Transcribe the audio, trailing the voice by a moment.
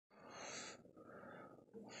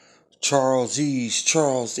Charles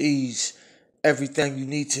Ease. Everything you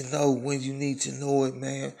need to know when you need to know it,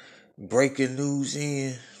 man. Breaking news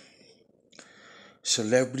in.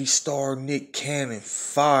 Celebrity star Nick Cannon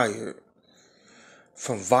fired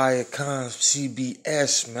from VIACOM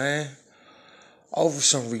CBS, man. Over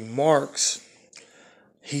some remarks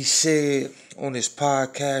he said on his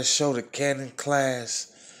podcast show, The Cannon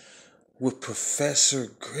Class, with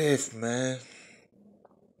Professor Griff, man.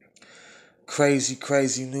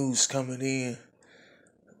 Crazy news coming in.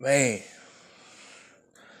 Man,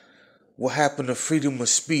 what happened to freedom of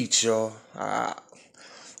speech, y'all? I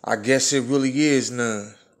guess it really is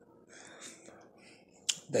none.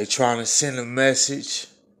 They trying to send a message,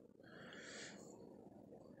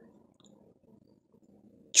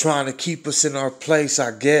 trying to keep us in our place,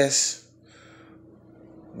 I guess.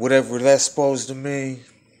 Whatever that's supposed to mean.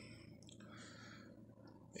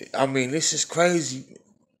 I mean, this is crazy.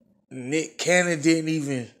 Nick Cannon didn't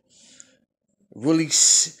even really,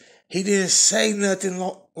 he didn't say nothing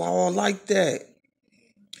like that.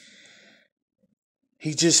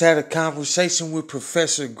 He just had a conversation with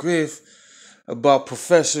Professor Griff about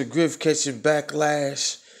Professor Griff catching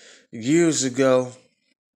backlash years ago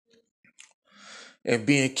and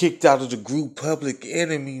being kicked out of the group Public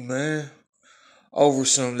Enemy, man, over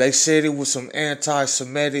they said it was some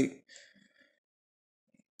anti-Semitic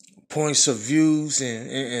points of views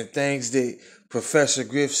and things that Professor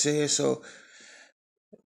Griff said. So,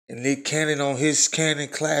 and Nick Cannon on his Cannon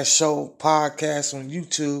Class Show podcast on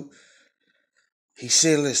YouTube, he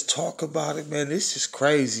said, let's talk about it, man. This is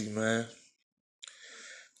crazy, man.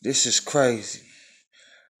 This is crazy.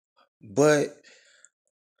 But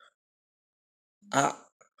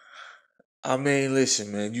I mean,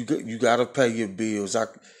 listen, man, you gotta pay your bills.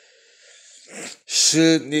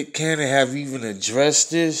 Should Nick Cannon have even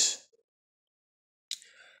addressed this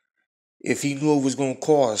if he knew it was gonna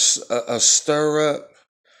cause a stir up?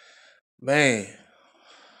 Man,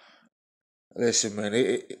 listen, man,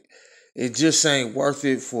 it just ain't worth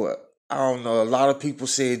it for, I don't know, a lot of people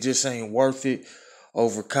say it just ain't worth it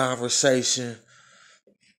over conversation,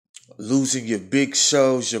 losing your big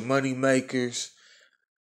shows, your money makers.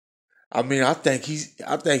 I mean, I think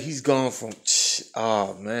he's gone from,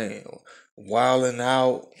 oh man, Wilding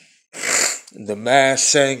Out, The Masked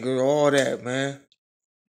Singer, all that, man.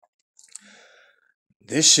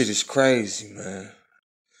 This shit is crazy, man.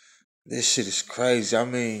 This shit is crazy. I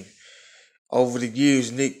mean, over the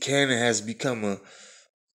years, Nick Cannon has become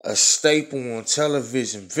a staple on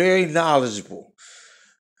television. Very knowledgeable.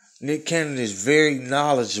 Nick Cannon is very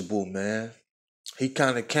knowledgeable, man. He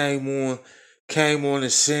kind of came on the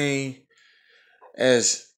scene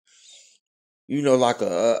as, you know, like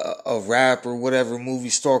a rapper, whatever, movie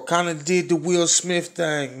star. Kind of did the Will Smith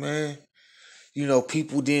thing, man. You know,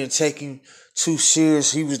 people didn't take him too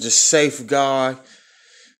serious. He was the safe guy.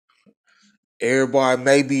 Everybody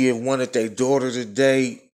maybe wanted their daughter to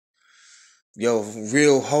date. Yo,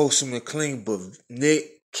 real wholesome and clean. But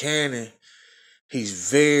Nick Cannon,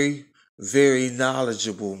 he's very, very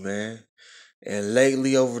knowledgeable, man. And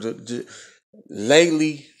lately, over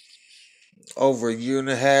a year and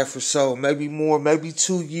a half or so, maybe more, maybe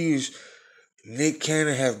 2 years, Nick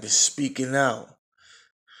Cannon have been speaking out.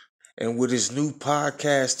 And with his new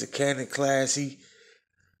podcast, The Cannon Class, he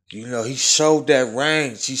showed that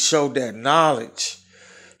range. He showed that knowledge.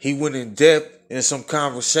 He went in depth in some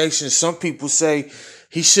conversations. Some people say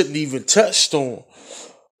he shouldn't even touched on.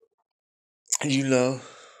 You know,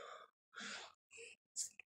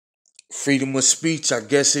 freedom of speech, I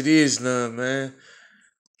guess it is none, man.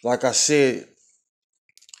 Like I said,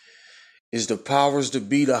 is the powers to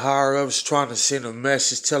be, the higher ups, trying to send a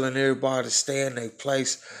message telling everybody to stay in their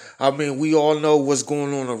place. I mean, we all know what's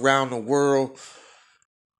going on around the world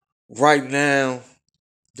right now.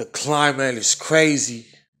 The climate is crazy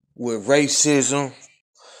with racism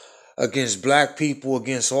against black people,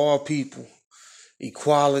 against all people,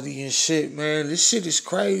 equality and shit, man. This shit is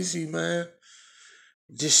crazy, man.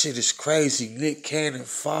 This shit is crazy. Nick Cannon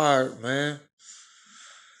fired, man.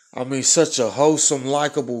 I mean, such a wholesome,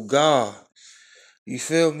 likable guy. You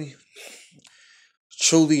feel me?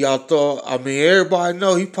 Truly, everybody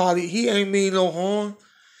know he ain't mean no harm.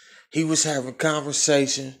 He was having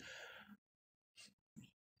conversation,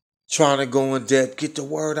 trying to go in depth, get the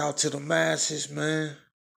word out to the masses, man.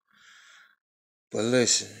 But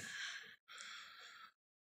listen,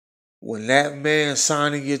 when that man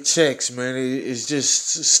signing your checks, man, it's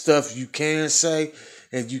just stuff you can say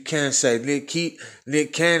and you can't say.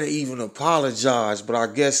 Nick Cannon even apologized, but I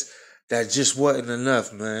guess that just wasn't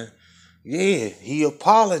enough, man. Yeah, he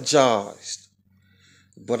apologized,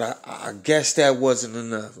 but I guess that wasn't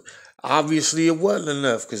enough. Obviously, it wasn't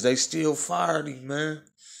enough because they still fired him, man.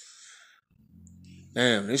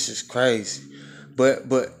 Damn, this is crazy.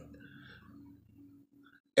 But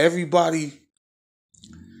everybody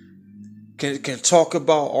can talk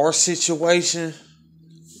about our situation,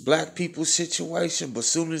 black people's situation, but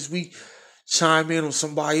soon as we chime in on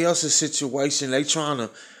somebody else's situation, they trying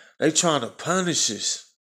to punish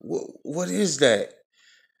us. What is that?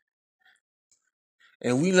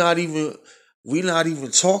 And we not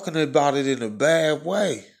even talking about it in a bad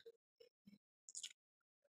way.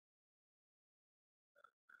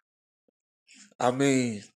 I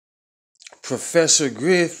mean, Professor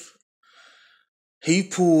Griff, he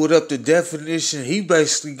pulled up the definition. He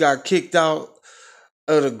basically got kicked out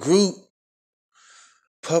of the group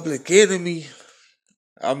Public Enemy.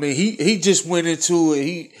 I mean, he just went into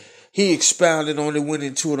it. He expounded on it, went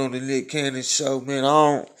into it on the Nick Cannon show. Man, I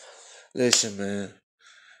don't listen, man.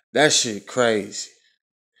 That shit crazy.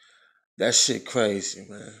 That shit crazy,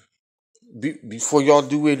 man. Before y'all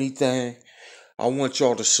do anything, I want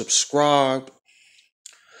y'all to subscribe,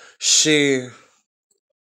 share,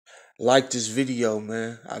 like this video,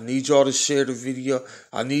 man. I need y'all to share the video.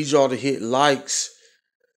 I need y'all to hit likes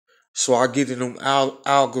so I get in them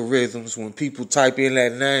algorithms. When people type in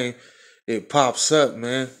that name, it pops up,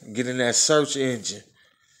 man. Get in that search engine.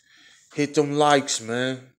 Hit them likes,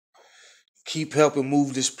 man. Keep helping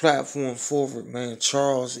move this platform forward, man.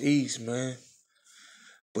 Charles East, man.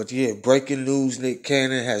 But yeah, breaking news, Nick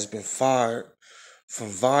Cannon has been fired from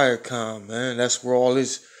VIACOM, man. That's where all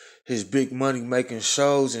his big money making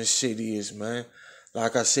shows and shit is, man.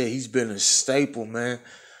 Like I said, he's been a staple, man.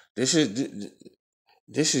 This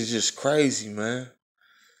is just crazy, man.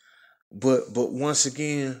 But once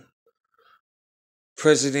again,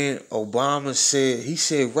 President Obama said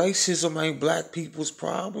racism ain't black people's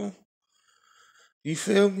problem. You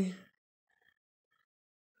feel me?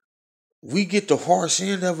 We get the harsh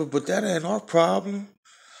end of it, but that ain't our problem.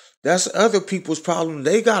 That's other people's problem.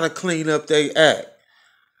 They gotta clean up their act.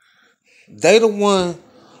 They the one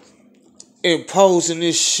imposing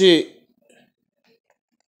this shit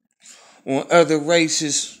on other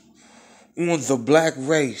races, on the black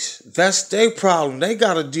race. That's their problem. They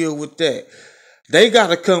gotta deal with that. They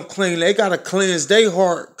gotta come clean. They gotta cleanse their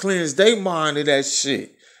heart, cleanse their mind of that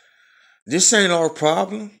shit. This ain't our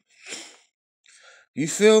problem. You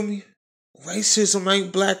feel me? Racism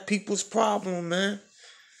ain't black people's problem, man.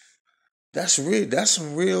 That's real. That's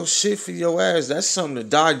some real shit for your ass. That's something to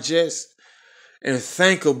digest and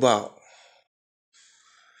think about.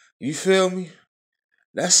 You feel me?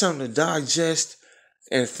 That's something to digest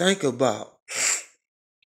and think about.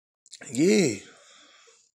 Yeah.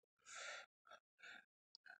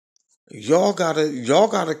 Y'all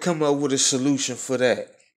gotta come up with a solution for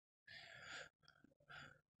that.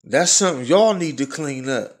 That's something y'all need to clean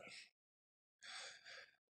up.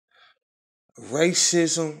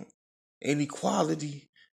 Racism, inequality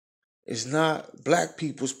is not black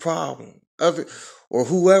people's problem. Other or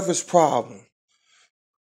whoever's problem.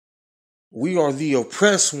 We are the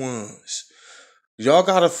oppressed ones. Y'all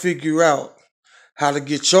gotta figure out how to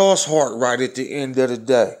get y'all's heart right at the end of the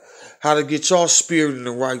day. How to get y'all spirit in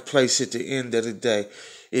the right place at the end of the day.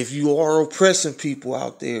 If you are oppressing people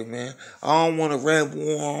out there, man, I don't want to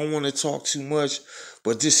ramble on. I don't want to talk too much,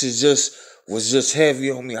 but this was just heavy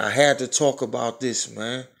on me. I had to talk about this,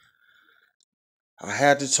 man. I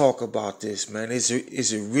had to talk about this, man. Is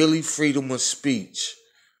it really freedom of speech?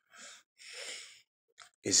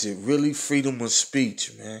 Is it really freedom of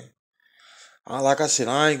speech, man? Like I said,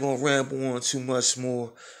 I ain't gonna ramble on too much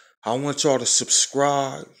more. I want y'all to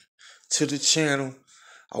subscribe to the channel.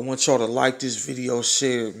 I want y'all to like this video,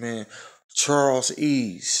 share it, man. Charles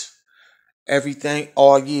Ease. Everything,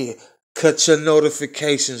 oh yeah. Cut your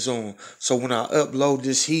notifications on. So when I upload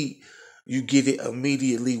this heat, you get it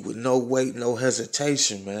immediately with no wait, no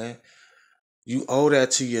hesitation, man. You owe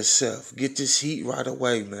that to yourself. Get this heat right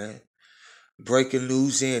away, man. Breaking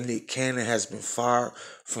news in Nick Cannon has been fired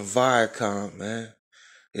from Viacom, man.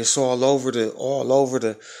 It's all over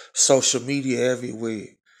the social media everywhere.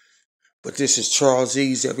 But this is Charles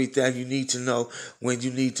Ease. Everything you need to know when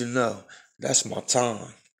you need to know. That's my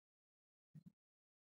time.